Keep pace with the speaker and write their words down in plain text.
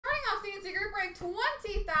have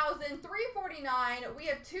 20,349. We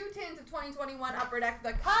have 2 tins of 2021 Upper Deck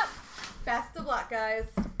The Cut. Best of luck, guys.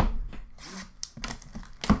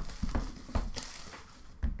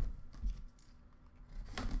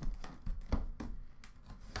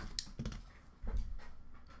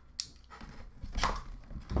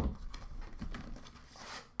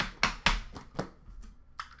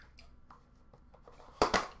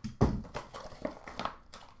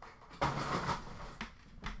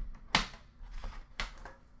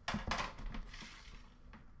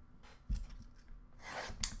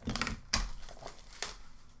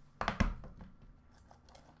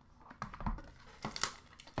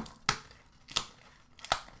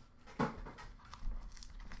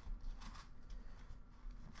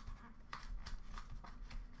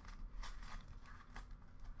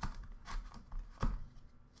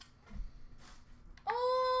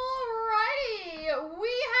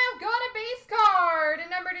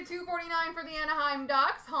 $249 for the Anaheim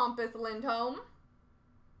Ducks, Hampus Lindholm.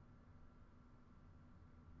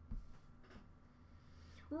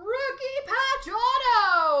 Rookie patch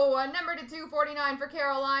auto, number /249 for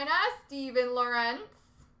Carolina, Steven Lorentz.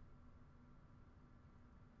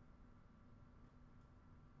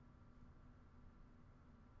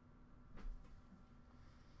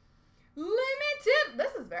 Limited,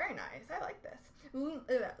 this is very nice. I like this.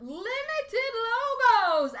 Limited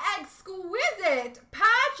logos, exquisite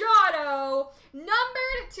patch auto,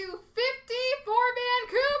 numbered /250 for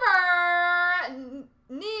Vancouver,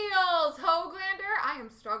 Niels Hoglander. I am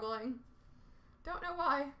struggling. Don't know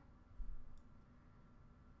why.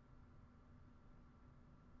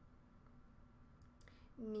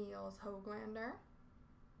 Niels Hoglander.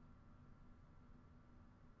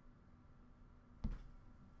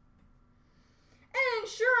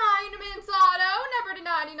 Enshrinements auto, number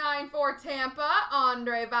 /99 for Tampa,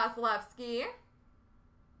 Andrei Vasilevsky.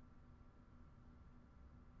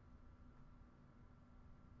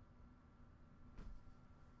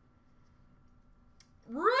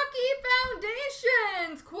 Rookie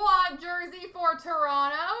Foundations, quad jersey for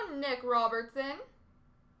Toronto, Nick Robertson,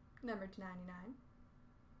 number /99.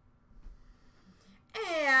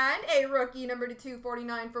 And a rookie number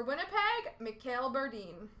 /249 for Winnipeg, Mikhail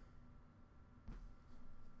Berdin.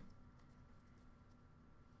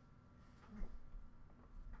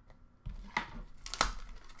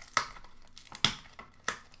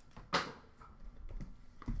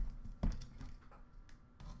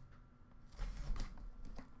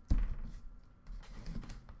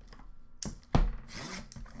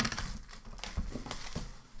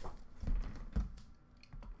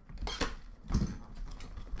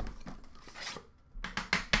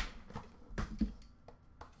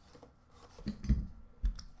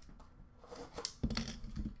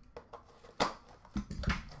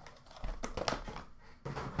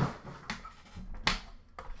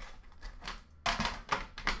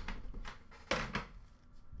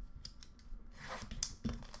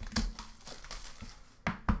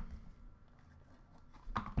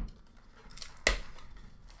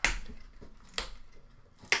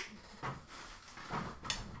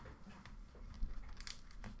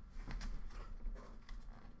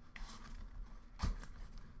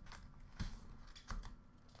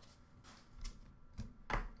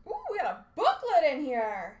 In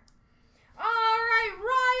here. All right,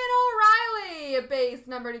 Ryan O'Reilly, base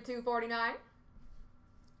number /249.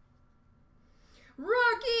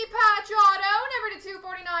 Rookie patch auto, number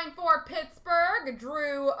 /249 for Pittsburgh,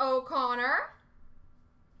 Drew O'Connor.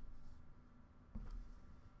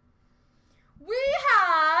 We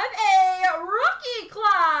have a rookie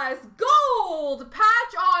class gold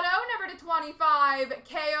patch auto, number /25,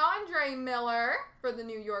 K'Andre Miller for the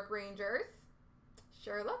New York Rangers.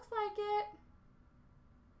 Sure looks like it.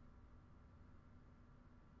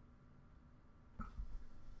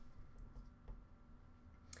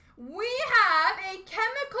 We have a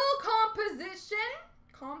chemical composition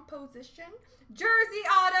jersey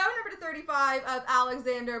auto, number /35 of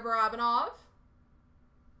Alexander Barabanov.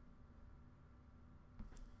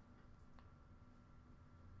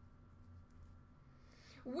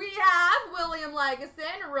 We have William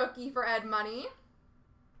Lagesson, rookie for Ed Money.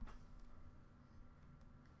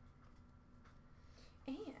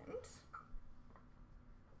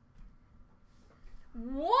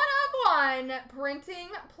 One-of-one printing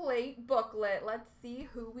plate booklet. Let's see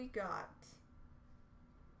who we got.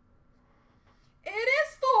 It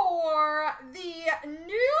is for the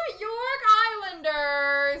New York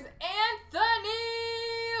Islanders, Anthony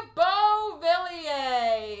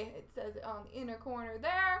Beauvillier. It says it on the inner corner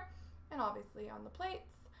there, and obviously on the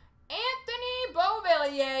plates. Anthony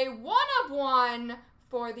Beauvillier, 1/1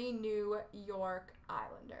 for the New York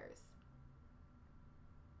Islanders.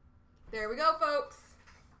 There we go, folks.